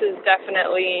this is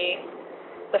definitely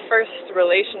the first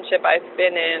relationship I've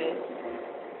been in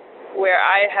where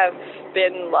I have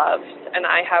been loved, and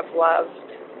I have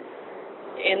loved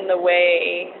in the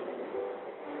way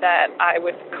that I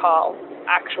would call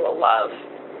actual love.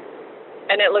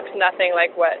 And it looks nothing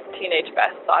like what teenage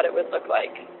Beth thought it would look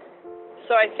like.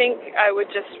 So I think I would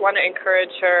just want to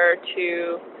encourage her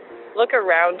to look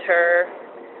around her,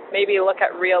 maybe look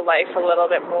at real life a little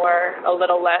bit more, a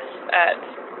little less at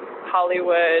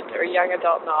Hollywood or young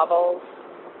adult novels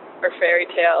or fairy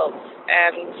tales,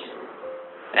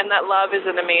 and that love is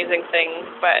an amazing thing,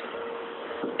 but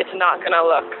it's not going to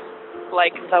look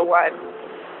like the one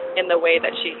in the way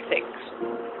that she thinks.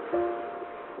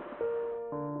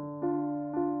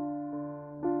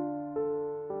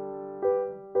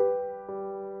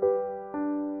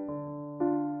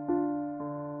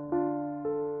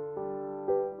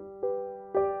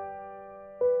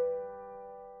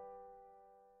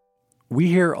 We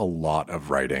hear a lot of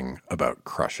writing about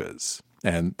crushes,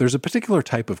 and there's a particular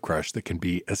type of crush that can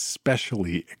be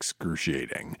especially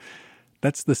excruciating.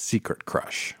 That's the secret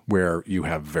crush, where you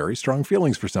have very strong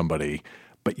feelings for somebody,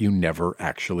 but you never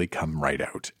actually come right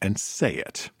out and say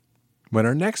it. When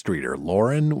our next reader,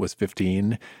 Lauren, was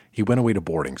 15, he went away to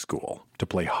boarding school to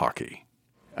play hockey.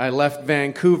 I left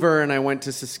Vancouver and I went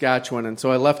to Saskatchewan, and so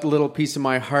I left a little piece of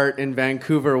my heart in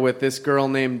Vancouver with this girl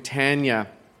named Tanya.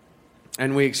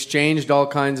 And we exchanged all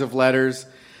kinds of letters,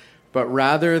 but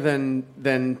rather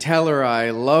than tell her I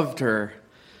loved her,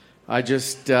 I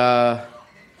just thought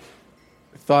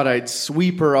I'd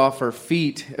sweep her off her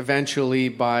feet eventually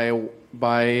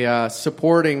by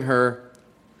supporting her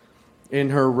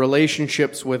in her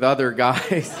relationships with other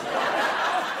guys.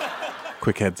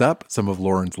 Quick heads up, some of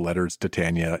Lauren's letters to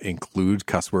Tanya include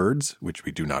cuss words, which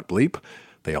we do not bleep.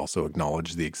 They also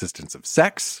acknowledge the existence of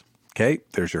sex. Okay,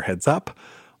 there's your heads up.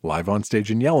 Live on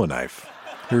stage in Yellowknife,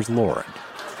 here's Lauren.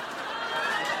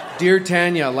 Dear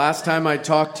Tanya, last time I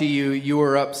talked to you, you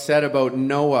were upset about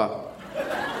Noah.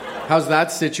 How's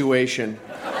that situation?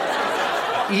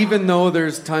 Even though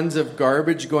there's tons of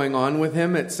garbage going on with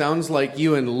him, it sounds like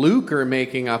you and Luke are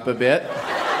making up a bit.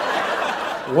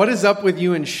 What is up with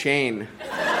you and Shane?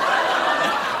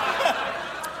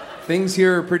 Things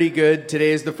here are pretty good.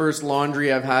 Today is the first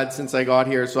laundry I've had since I got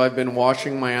here, so I've been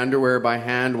washing my underwear by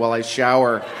hand while I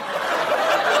shower.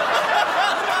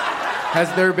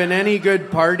 Has there been any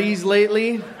good parties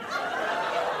lately?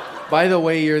 By the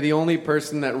way, you're the only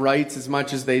person that writes as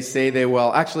much as they say they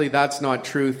will. Actually, that's not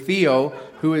true. Theo,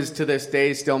 who is to this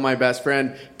day still my best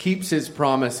friend, keeps his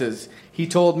promises. He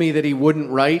told me that he wouldn't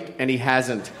write, and he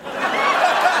hasn't.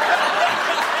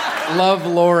 Love,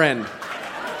 Lauren.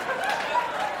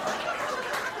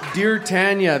 Dear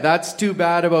Tanya, that's too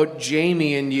bad about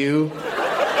Jamie and you,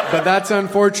 but that's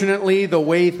unfortunately the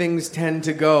way things tend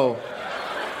to go.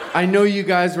 I know you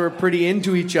guys were pretty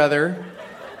into each other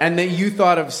and that you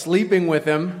thought of sleeping with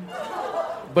him,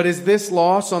 but is this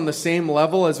loss on the same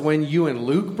level as when you and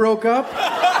Luke broke up?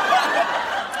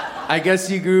 I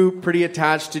guess you grew pretty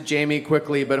attached to Jamie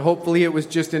quickly, but hopefully it was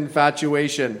just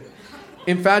infatuation.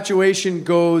 Infatuation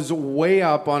goes way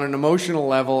up on an emotional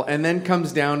level and then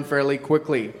comes down fairly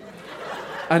quickly.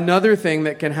 Another thing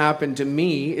that can happen to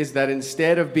me is that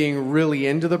instead of being really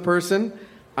into the person,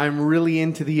 I'm really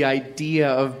into the idea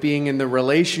of being in the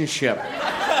relationship.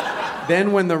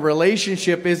 Then when the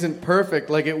relationship isn't perfect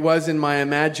like it was in my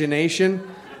imagination,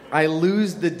 I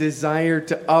lose the desire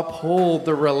to uphold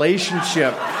the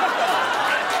relationship.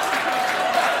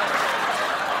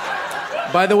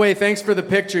 By the way, thanks for the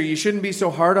picture. You shouldn't be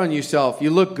so hard on yourself.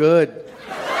 You look good.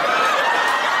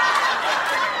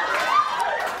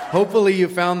 Hopefully you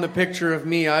found the picture of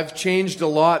me. I've changed a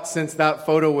lot since that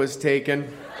photo was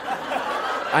taken.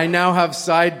 I now have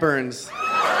sideburns.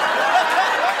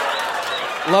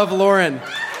 Love, Lauren.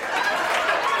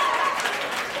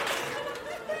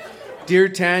 Dear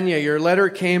Tanya, your letter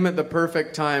came at the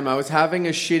perfect time. I was having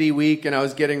a shitty week and I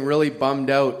was getting really bummed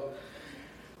out.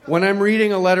 When I'm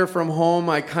reading a letter from home,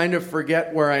 I kind of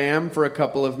forget where I am for a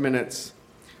couple of minutes.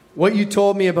 What you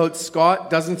told me about Scott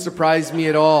doesn't surprise me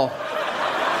at all.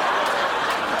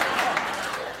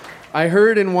 I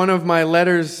heard in one of my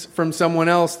letters from someone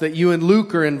else that you and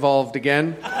Luke are involved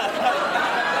again.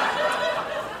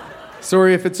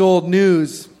 Sorry if it's old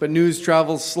news, but news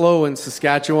travels slow in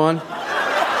Saskatchewan.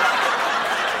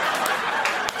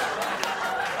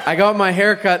 I got my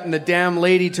hair cut and the damn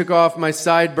lady took off my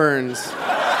sideburns.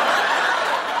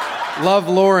 Love,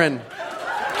 Lauren.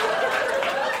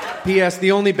 P.S.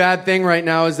 The only bad thing right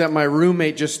now is that my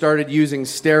roommate just started using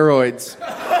steroids.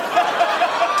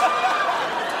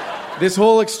 This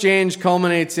whole exchange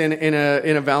culminates in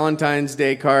a Valentine's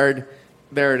Day card.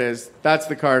 There it is. That's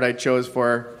the card I chose for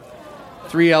her.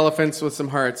 3 elephants with some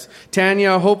hearts.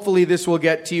 Tanya, hopefully this will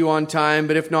get to you on time,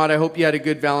 but if not, I hope you had a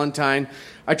good Valentine.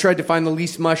 I tried to find the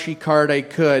least mushy card I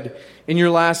could. In your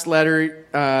last letter,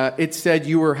 it said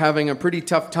you were having a pretty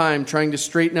tough time trying to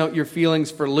straighten out your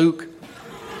feelings for Luke.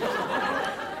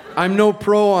 I'm no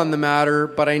pro on the matter,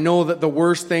 but I know that the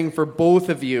worst thing for both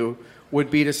of you would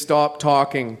be to stop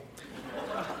talking.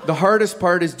 The hardest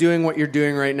part is doing what you're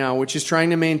doing right now, which is trying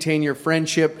to maintain your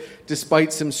friendship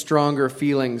despite some stronger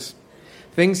feelings.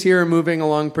 Things here are moving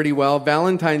along pretty well.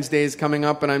 Valentine's Day is coming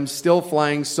up, and I'm still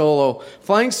flying solo.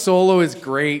 Flying solo is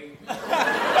great.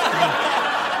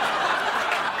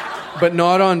 But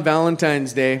not on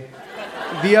Valentine's Day.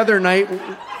 The other night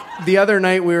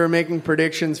we were making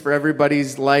predictions for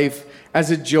everybody's life. As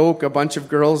a joke, a bunch of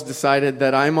girls decided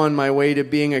that I'm on my way to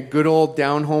being a good old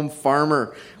down-home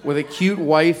farmer with a cute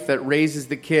wife that raises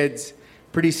the kids.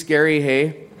 Pretty scary,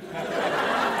 hey?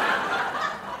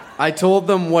 I told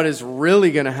them what is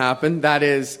really going to happen. That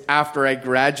is, after I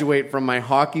graduate from my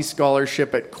hockey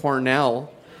scholarship at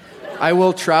Cornell, I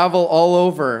will travel all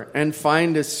over and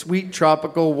find a sweet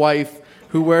tropical wife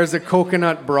who wears a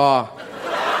coconut bra.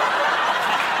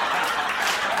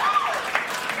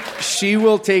 She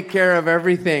will take care of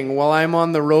everything while I'm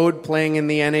on the road playing in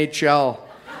the NHL.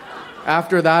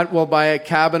 After that, we'll buy a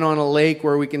cabin on a lake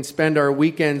where we can spend our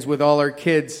weekends with all our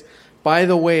kids. By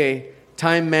the way,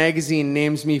 Time Magazine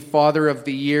names me Father of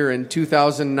the Year in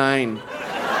 2009.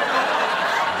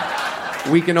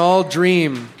 We can all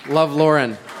dream. Love,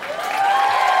 Lauren.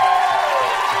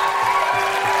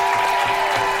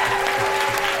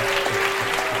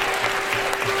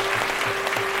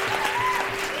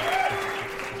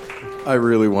 I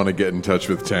really want to get in touch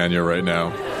with Tanya right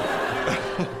now.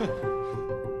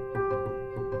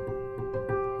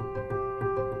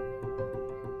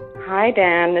 Hi,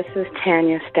 Dan. This is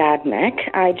Tanya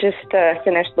Stadnick. I just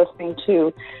finished listening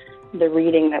to the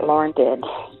reading that Lauren did,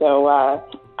 so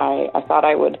I thought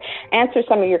I would answer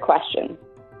some of your questions.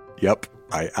 Yep.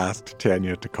 I asked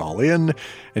Tanya to call in,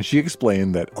 and she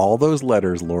explained that all those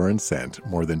letters Lauren sent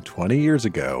more than 20 years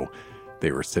ago,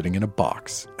 they were sitting in a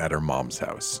box at her mom's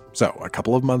house. So a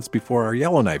couple of months before our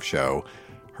Yellowknife show,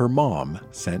 her mom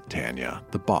sent Tanya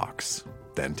the box.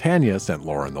 Then Tanya sent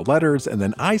Lauren the letters, and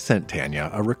then I sent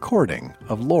Tanya a recording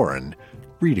of Lauren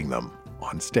reading them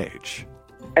on stage.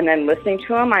 And then listening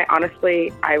to him,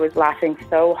 I was laughing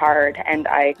so hard, and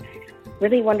I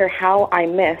really wonder how I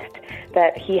missed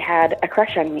that he had a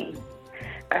crush on me.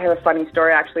 I have a funny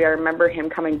story, actually. I remember him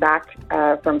coming back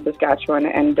from Saskatchewan,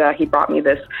 and he brought me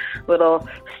this little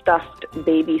stuffed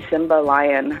baby Simba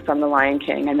lion from The Lion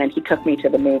King, and then he took me to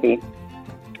the movie.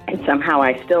 And somehow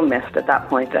I still missed at that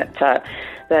point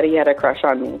that he had a crush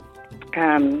on me.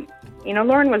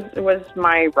 Lauren was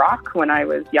my rock when I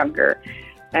was younger,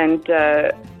 and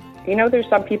there's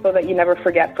some people that you never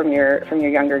forget from your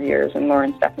younger years, and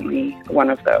Lauren's definitely one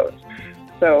of those.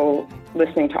 So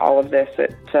listening to all of this,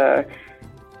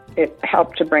 it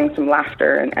helped to bring some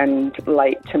laughter and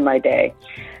light to my day.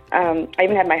 I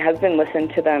even had my husband listen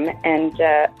to them, and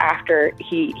after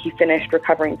he finished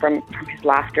recovering from his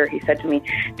laughter, he said to me,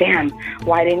 "Dan,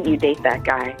 why didn't you date that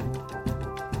guy?"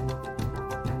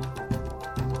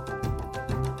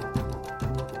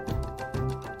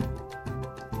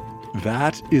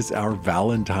 That is our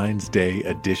Valentine's Day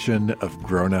edition of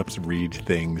Grown Ups Read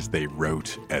Things They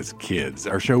Wrote as Kids.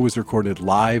 Our show was recorded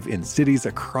live in cities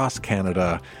across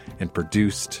Canada and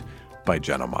produced by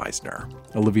Jenna Meisner.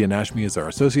 Olivia Nashmi is our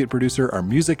associate producer. Our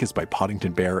music is by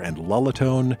Poddington Bear and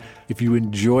Lullatone. If you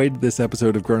enjoyed this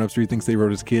episode of Grown Ups Read Things They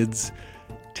Wrote as Kids,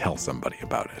 tell somebody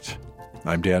about it.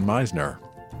 I'm Dan Meisner.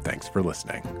 Thanks for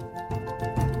listening.